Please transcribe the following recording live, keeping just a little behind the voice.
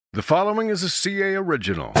The following is a CA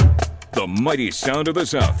original. The mighty sound of the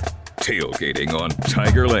South. Tailgating on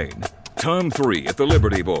Tiger Lane. Tom 3 at the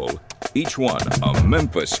Liberty Bowl. Each one a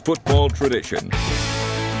Memphis football tradition.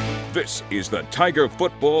 This is the Tiger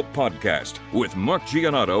Football Podcast with Mark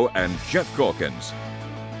Giannotto and Jeff Calkins.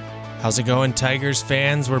 How's it going, Tigers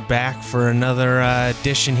fans? We're back for another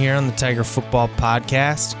edition here on the Tiger Football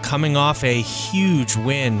Podcast. Coming off a huge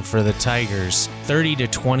win for the Tigers,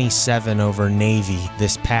 30-27 over Navy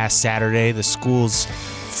this past Saturday. The school's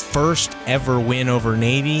first ever win over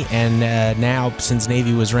Navy, and now, since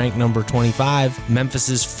Navy was ranked number 25,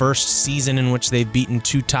 Memphis's first season in which they've beaten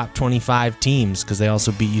two top 25 teams, because they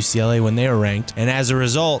also beat UCLA when they were ranked. And as a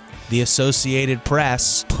result, the Associated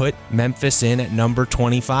Press put Memphis in at number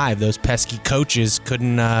 25. Those pesky coaches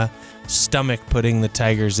couldn't stomach putting the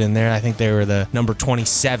Tigers in there. I think they were the number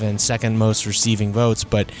 27, second most receiving votes,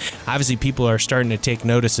 but obviously people are starting to take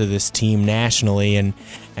notice of this team nationally, and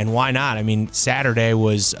why not? I mean, Saturday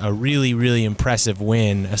was a really, really impressive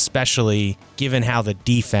win, especially given how the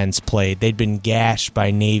defense played. They'd been gashed by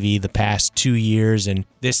Navy the past 2 years, and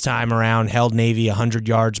this time around held Navy 100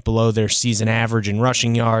 yards below their season average in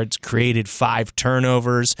rushing yards, created 5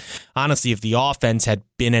 turnovers. Honestly, if the offense had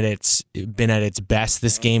been at its best,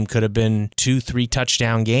 this game could have been 2-3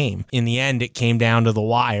 touchdown game. In the end, it came down to the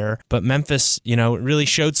wire, but Memphis, really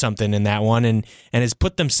showed something in that one and has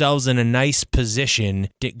put themselves in a nice position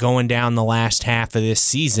going down the last half of this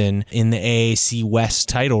season in the AAC West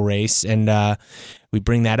title race. And we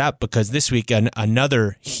bring that up because this week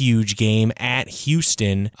another huge game at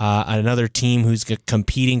Houston, another team who's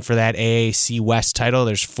competing for that AAC West title.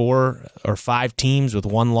 There's 4 or 5 teams with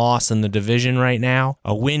one loss in the division right now.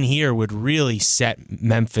 A win here would really set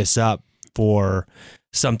Memphis up for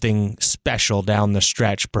something special down the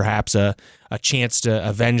stretch, perhaps a chance to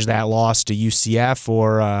avenge that loss to UCF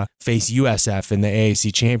or face USF in the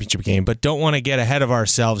AAC championship game. But don't want to get ahead of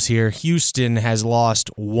ourselves here. Houston has lost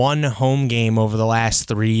 1 home game over the last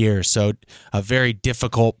 3 years, so a very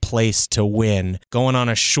difficult place to win. Going on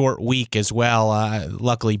a short week as well.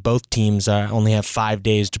 Luckily, both teams only have 5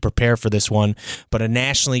 days to prepare for this one, but a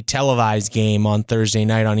nationally televised game on Thursday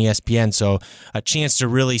night on ESPN, so a chance to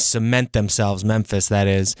really cement themselves, Memphis, that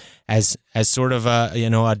is, as sort of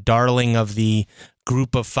a darling of the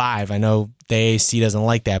group of 5. I know the AAC doesn't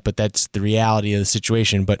like that, but that's the reality of the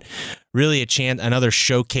situation. But really another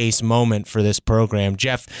showcase moment for this program.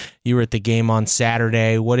 Jeff, you were at the game on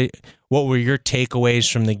Saturday. What were your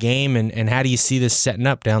takeaways from the game, and how do you see this setting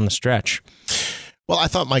up down the stretch? Well, I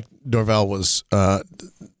thought Mike Norvell was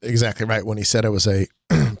exactly right when he said it was a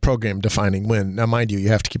program-defining win. Now, mind you, you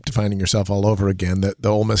have to keep defining yourself all over again. The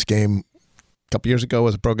Ole Miss game a couple years ago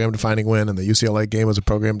was a program-defining win, and the UCLA game was a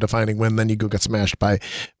program-defining win. Then you go get smashed by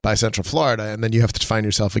Central Florida, and then you have to define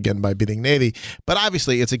yourself again by beating Navy. But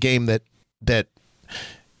obviously, it's a game that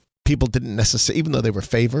people didn't necessarily, even though they were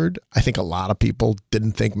favored, I think a lot of people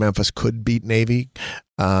didn't think Memphis could beat Navy.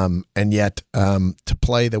 And yet, to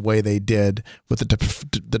play the way they did with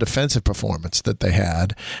the defensive performance that they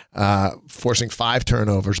had, forcing 5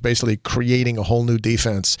 turnovers, basically creating a whole new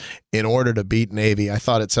defense in order to beat Navy, I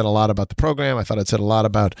thought it said a lot about the program. I thought it said a lot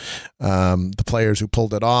about the players who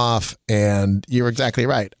pulled it off. And you're exactly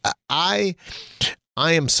right. I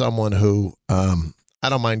am someone who I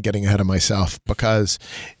don't mind getting ahead of myself because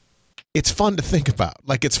it's fun to think about.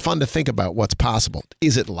 It's fun to think about what's possible.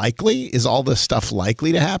 Is it likely? Is all this stuff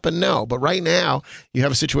likely to happen? No. But right now, you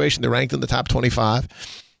have a situation, they're ranked in the top 25.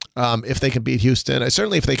 If they can beat Houston,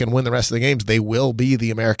 certainly if they can win the rest of the games, they will be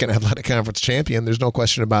the American Athletic Conference champion. There's no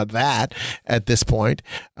question about that at this point.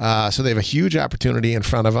 So they have a huge opportunity in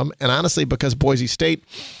front of them. And honestly, because Boise State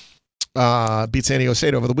beat San Diego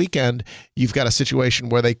State over the weekend, you've got a situation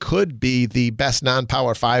where they could be the best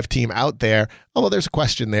non-Power 5 team out there. Although there's a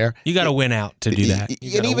question there. You got to win out to do that.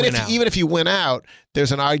 And even if you win out,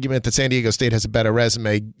 there's an argument that San Diego State has a better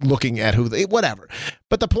resume looking at whatever.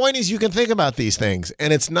 But the point is, you can think about these things,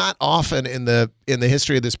 and it's not often in the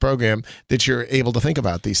history of this program that you're able to think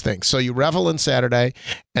about these things. So you revel in Saturday,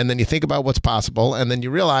 and then you think about what's possible, and then you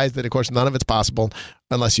realize that, of course, none of it's possible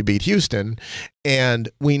unless you beat Houston. And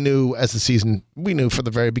we knew from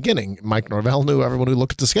the very beginning, Mike Norvell knew, everyone who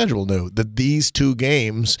looked at the schedule knew, that these 2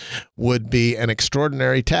 games would be an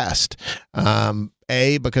extraordinary test.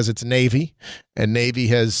 A, because it's Navy, and Navy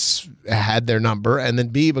has had their number, and then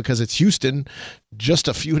B, because it's Houston just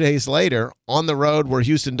a few days later on the road where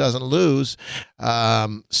Houston doesn't lose.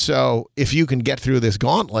 So if you can get through this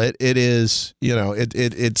gauntlet, it is,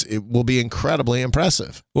 it will be incredibly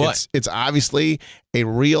impressive. It's obviously a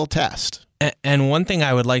real test. And one thing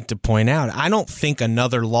I would like to point out, I don't think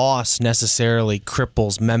another loss necessarily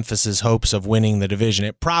cripples Memphis's hopes of winning the division.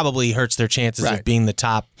 It probably hurts their chances of being the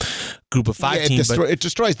top group of 5 team. It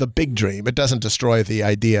destroys the big dream. It doesn't destroy the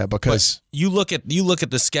idea, because you look at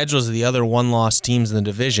the schedules of the other one-loss teams in the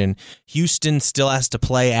division. Houston still has to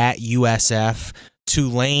play at USF.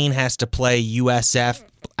 Tulane has to play USF,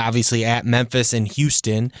 obviously at Memphis and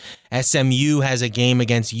Houston. SMU has a game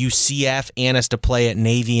against UCF and has to play at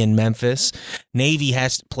Navy in Memphis. Navy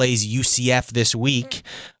plays UCF this week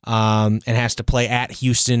and has to play at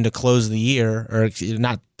Houston to close the year, or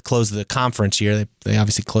not close the conference year. They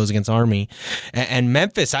obviously close against Army. And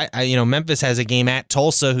Memphis, Memphis has a game at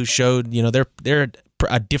Tulsa, who showed they're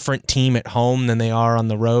a different team at home than they are on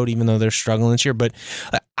the road, even though they're struggling this year. But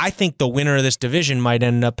I think the winner of this division might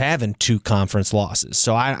end up having 2 conference losses.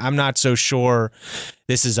 So I'm not so sure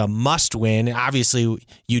this is a must win. Obviously,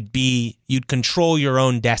 you'd control your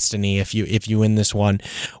own destiny if you win this one.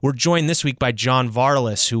 We're joined this week by John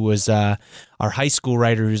Varlas, who was our high school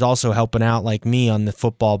writer, who's also helping out like me on the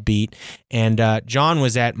football beat. And John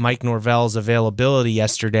was at Mike Norvell's availability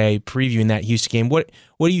yesterday, previewing that Houston game. What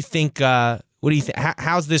do you think? What do you think?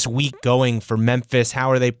 How's this week going for Memphis?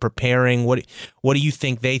 How are they preparing? What do you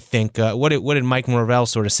think they think? What did Mike Norvell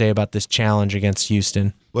sort of say about this challenge against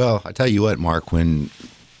Houston? Well, I tell you what, Mark.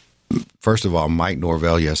 First of all, Mike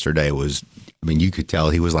Norvell yesterday you could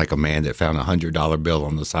tell he was like a man that found $100 bill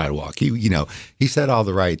on the sidewalk. He said all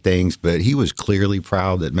the right things, but he was clearly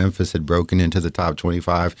proud that Memphis had broken into the top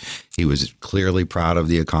 25. He was clearly proud of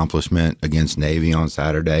the accomplishment against Navy on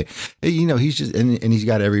Saturday. He's just and he's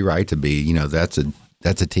got every right to be. That's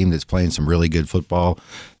a team that's playing some really good football.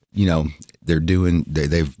 I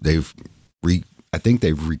think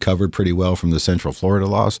they've recovered pretty well from the Central Florida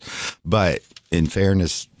loss, but in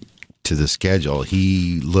fairness to the schedule,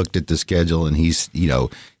 he looked at the schedule and he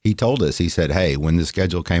told us, he said, hey, when the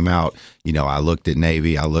schedule came out, I looked at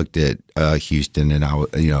Navy, I looked at Houston, and I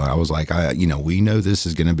was like, we know this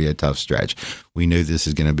is going to be a tough stretch. We knew this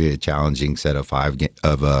is going to be a challenging set of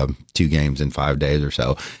 2 games in 5 days or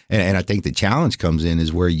so. And I think the challenge comes in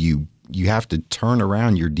is where you have to turn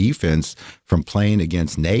around your defense from playing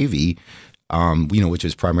against Navy, which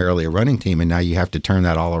is primarily a running team, and now you have to turn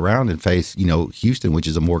that all around and face, Houston, which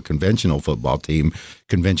is a more conventional football team,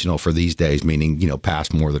 conventional for these days, meaning,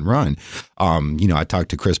 pass more than run. I talked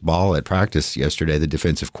to Chris Ball at practice yesterday, the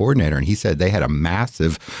defensive coordinator, and he said they had a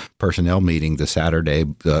massive personnel meeting the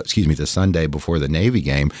Sunday before the Navy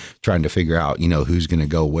game, trying to figure out, who's going to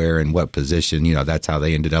go where and what position. That's how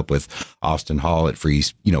they ended up with Austin Hall at free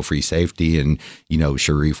safety, and,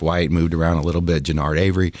 Sharif White moved around a little bit, Jannard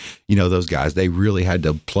Avery, those guys. They really had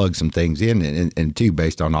to plug some things in, and too,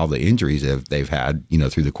 based on all the injuries they've had,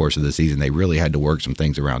 through the course of the season, they really had to work some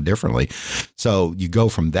things around differently. So you go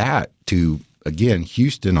from that to, again,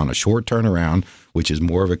 Houston on a short turnaround, which is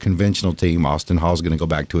more of a conventional team. Austin Hall's going to go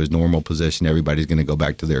back to his normal position. Everybody's going to go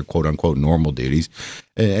back to their quote unquote normal duties.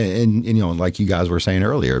 And like you guys were saying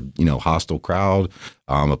earlier, hostile crowd,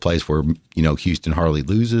 a place where, Houston hardly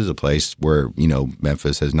loses, a place where,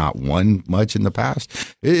 Memphis has not won much in the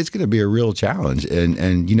past. It's going to be a real challenge,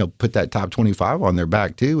 and put that top 25 on their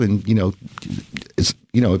back too. And,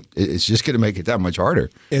 it's just going to make it that much harder.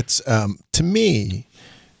 It's, to me,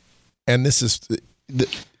 and this is,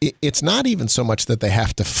 it's not even so much that they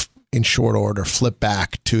have to, in short order, flip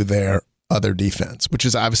back to their other defense, which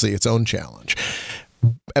is obviously its own challenge.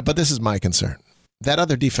 But this is my concern. That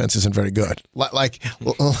other defense isn't very good. Like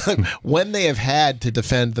when they have had to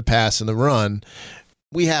defend the pass and the run,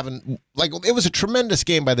 we haven't, it was a tremendous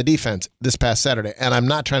game by the defense this past Saturday, and I'm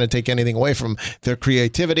not trying to take anything away from their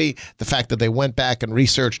creativity, the fact that they went back and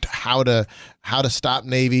researched how to stop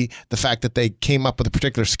Navy, the fact that they came up with a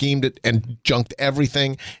particular scheme and junked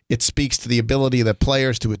everything. It speaks to the ability of the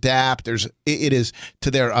players to adapt. It is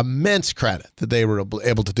to their immense credit that they were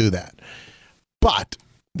able to do that. But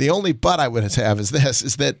the only but I would have is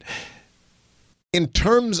that in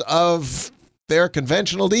terms of their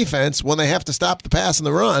conventional defense, when they have to stop the pass and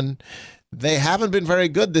the run, they haven't been very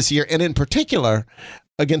good this year, and in particular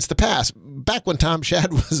against the pass. Back when Tom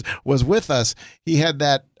Shad was with us, he had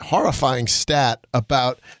that horrifying stat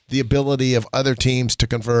about the ability of other teams to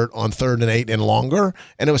convert on 3rd and 8 and longer,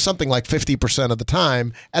 and it was something like 50% of the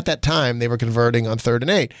time. At that time, they were converting on 3rd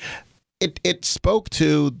and 8. It spoke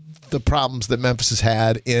to the problems that Memphis has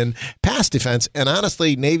had in pass defense, and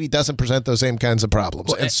honestly, Navy doesn't present those same kinds of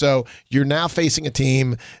problems. And so you're now facing a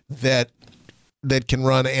team that can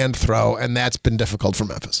run and throw, and that's been difficult for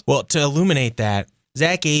Memphis. Well, to illuminate that,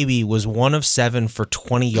 Zach Abey was 1 of 7 for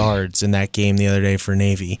 20 yards in that game the other day for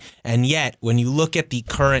Navy. And yet, when you look at the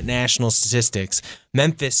current national statistics,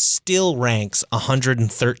 Memphis still ranks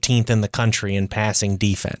 113th in the country in passing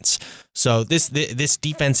defense. So this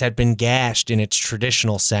defense had been gashed in its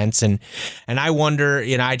traditional sense, and I wonder,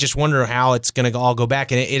 I just wonder how it's going to all go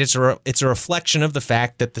back. And it's a reflection of the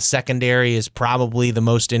fact that the secondary is probably the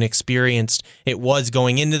most inexperienced it was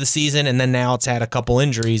going into the season, and then now it's had a couple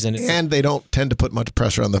injuries, and they don't tend to put much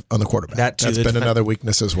pressure on the quarterback. That's been another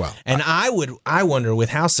weakness as well. And I wonder, with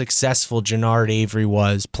how successful Jannard Avery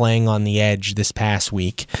was playing on the edge this past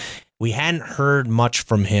week, we hadn't heard much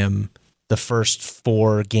from him the first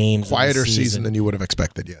 4 games. Quieter season than you would have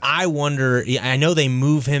expected, yeah. I wonder, I know they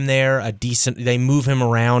move him there they move him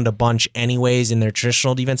around a bunch anyways in their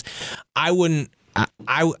traditional defense. I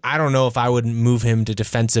don't know if I would move him to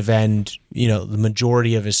defensive end, the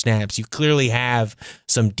majority of his snaps. You clearly have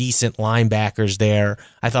some decent linebackers there.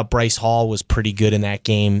 I thought Bryce Hall was pretty good in that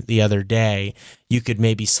game the other day. You could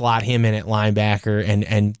maybe slot him in at linebacker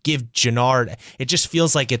and give Jannard. It just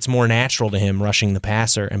feels like it's more natural to him rushing the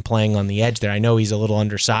passer and playing on the edge there. I know he's a little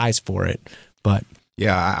undersized for it, but.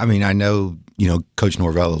 Yeah, I mean, I know, Coach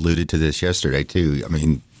Norvell alluded to this yesterday too. I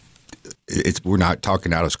mean, we're not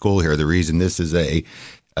talking out of school here. The reason this is a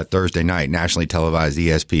Thursday night nationally televised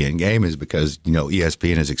ESPN game is because,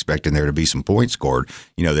 ESPN is expecting there to be some points scored.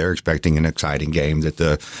 They're expecting an exciting game that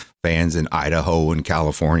the fans in Idaho and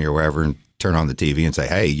California or wherever turn on the TV and say,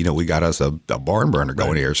 hey, we got us a barn burner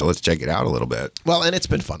going here, so let's check it out a little bit. Well, and it's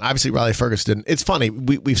been fun. Obviously, Riley Ferguson, it's funny,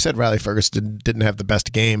 we've said Riley Ferguson didn't have the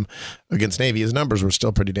best game against Navy. His numbers were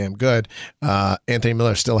still pretty damn good. Anthony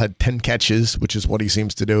Miller still had 10 catches, which is what he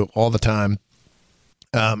seems to do all the time.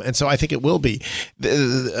 And so I think it will be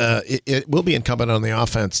incumbent on the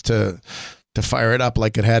offense to fire it up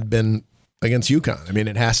like it had been against UConn. I mean,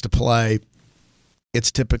 it has to play its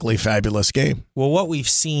typically fabulous game. Well, what we've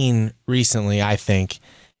seen recently, I think,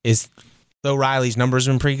 is though Riley's numbers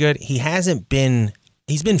have been pretty good, he's been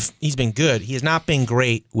good. He has not been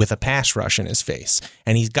great with a pass rush in his face,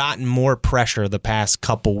 and he's gotten more pressure the past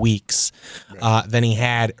couple weeks than he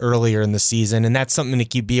had earlier in the season, and that's something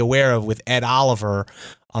to be aware of with Ed Oliver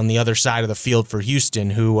on the other side of the field for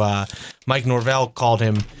Houston, who Mike Norvell called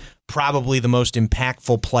him probably the most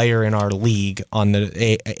impactful player in our league on the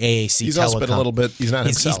AAC. He's also been a little bit. He's not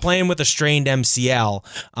himself. He's playing with a strained MCL,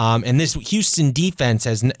 and this Houston defense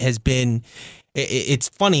has been. It's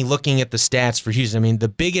funny looking at the stats for Houston. I mean, the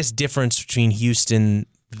biggest difference between Houston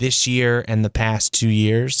this year and the past 2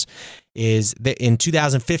 years is that in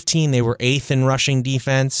 2015 they were 8th in rushing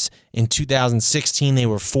defense. In 2016 they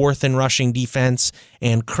were 4th in rushing defense,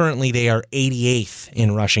 and currently they are 88th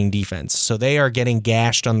in rushing defense. So they are getting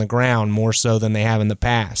gashed on the ground more so than they have in the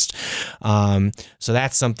past. So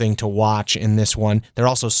that's something to watch in this one. They're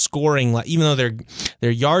also scoring, even though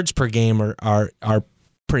their yards per game are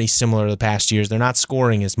pretty similar to the past years. They're not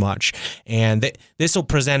scoring as much, and this will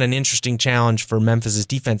present an interesting challenge for Memphis's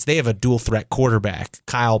defense. They have a dual threat quarterback,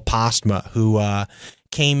 Kyle Postma, who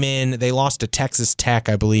came in. They lost to Texas Tech,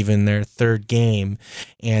 I believe, in their 3rd game,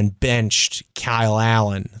 and benched Kyle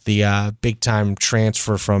Allen, the big time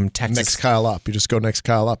transfer from Texas. Next Kyle up. You just go next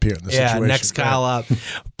Kyle up here in the situation. Yeah, next Kyle up.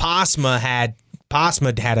 Postma had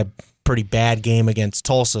a pretty bad game against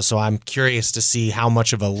Tulsa, so I'm curious to see how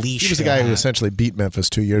much of a leash. He was the guy who essentially beat Memphis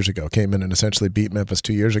 2 years ago, came in and essentially beat Memphis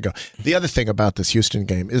 2 years ago. The other thing about this Houston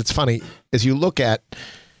game, it's funny, as you look at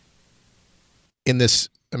in this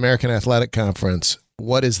American Athletic Conference,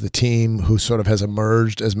 what is the team who sort of has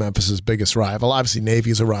emerged as Memphis's biggest rival? Obviously,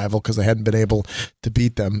 Navy's a rival because they hadn't been able to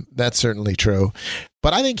beat them. That's certainly true.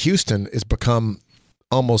 But I think Houston has become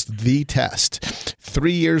almost the test.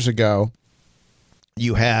 3 years ago,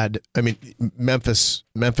 Memphis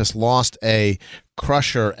lost a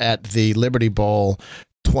crusher at the Liberty Bowl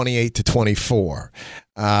 28-24.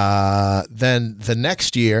 Then the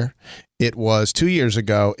next year, it was 2 years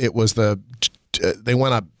ago, it was they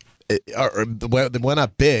went up. They went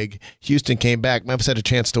up big. Houston came back. Memphis had a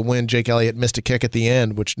chance to win. Jake Elliott missed a kick at the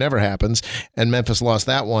end, which never happens. And Memphis lost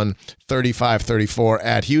that one 35-34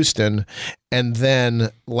 at Houston. And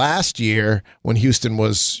then last year, when Houston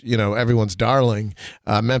was, everyone's darling,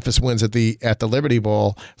 Memphis wins at the Liberty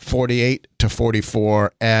Bowl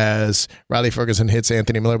 48-44 as Riley Ferguson hits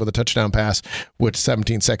Anthony Miller with a touchdown pass with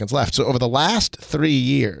 17 seconds left. So over the last 3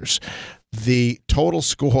 years, the total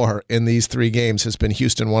score in these 3 games has been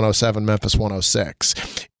Houston 107, Memphis 106.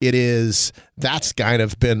 that's kind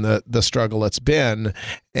of been the struggle it's been,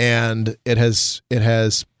 and it has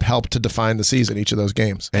helped to define the season, each of those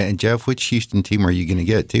games. And Jeff, which Houston team are you going to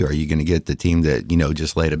get too? Are you going to get the team that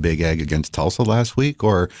just laid a big egg against Tulsa last week,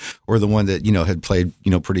 or the one that had played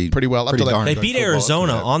pretty well? They beat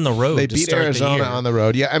Arizona on the road. They beat Arizona on the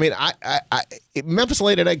road. Yeah, I mean, Memphis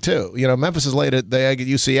laid an egg too. Memphis has laid the egg at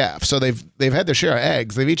UCF, so they've had their share of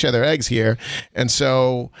eggs. They've each had their eggs here, and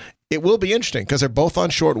so it will be interesting because they're both on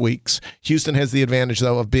short weeks. Houston has the advantage,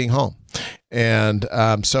 though, of being home. And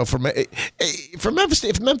so for Memphis,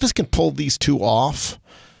 if Memphis can pull these two off,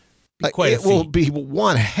 it will be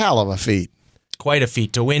one hell of a feat. Quite a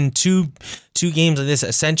feat to win two games of this,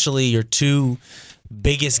 essentially your two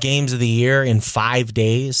biggest games of the year in 5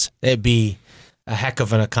 days. It'd be a heck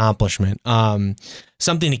of an accomplishment.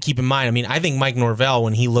 Something to keep in mind. I mean, I think Mike Norvell,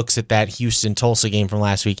 when he looks at that Houston-Tulsa game from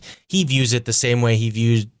last week, he views it the same way he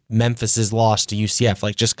viewed Memphis's loss to UCF,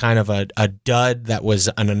 like just kind of a dud that was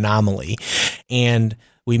an anomaly. And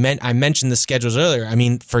I mentioned the schedules earlier. I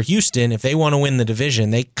mean, for Houston, if they want to win the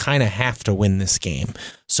division, they kind of have to win this game.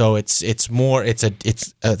 So it's a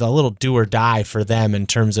little do or die for them in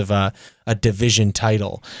terms of a division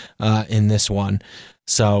title in this one.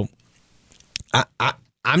 So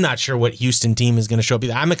I'm not sure what Houston team is going to show up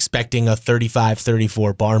either. I'm expecting a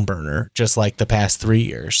 35-34 barn burner, just like the past 3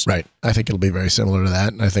 years. Right. I think it'll be very similar to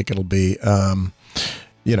that, and I think it'll be,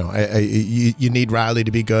 you need Riley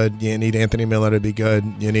to be good. You need Anthony Miller to be good.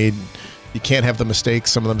 You can't have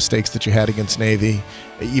some of the mistakes that you had against Navy,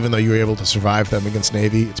 even though you were able to survive them against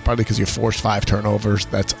Navy. It's partly because you forced 5 turnovers.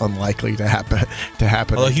 That's unlikely to happen.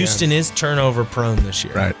 Although again. Houston is turnover prone this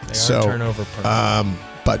year. Right. They are turnover prone.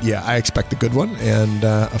 But yeah, I expect a good one and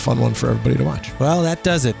a fun one for everybody to watch. Well, that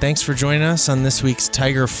does it. Thanks for joining us on this week's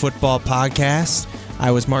Tiger Football Podcast.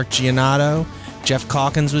 I was Mark Giannotto. Jeff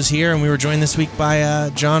Calkins was here, and we were joined this week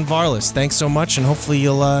by John Varlas. Thanks so much, and hopefully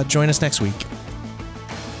you'll join us next week.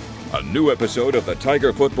 A new episode of the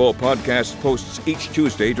Tiger Football Podcast posts each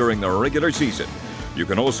Tuesday during the regular season. You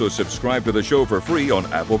can also subscribe to the show for free on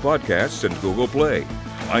Apple Podcasts and Google Play.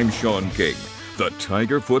 I'm Sean King. The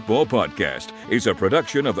Tiger Football Podcast is a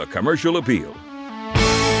production of the Commercial Appeal.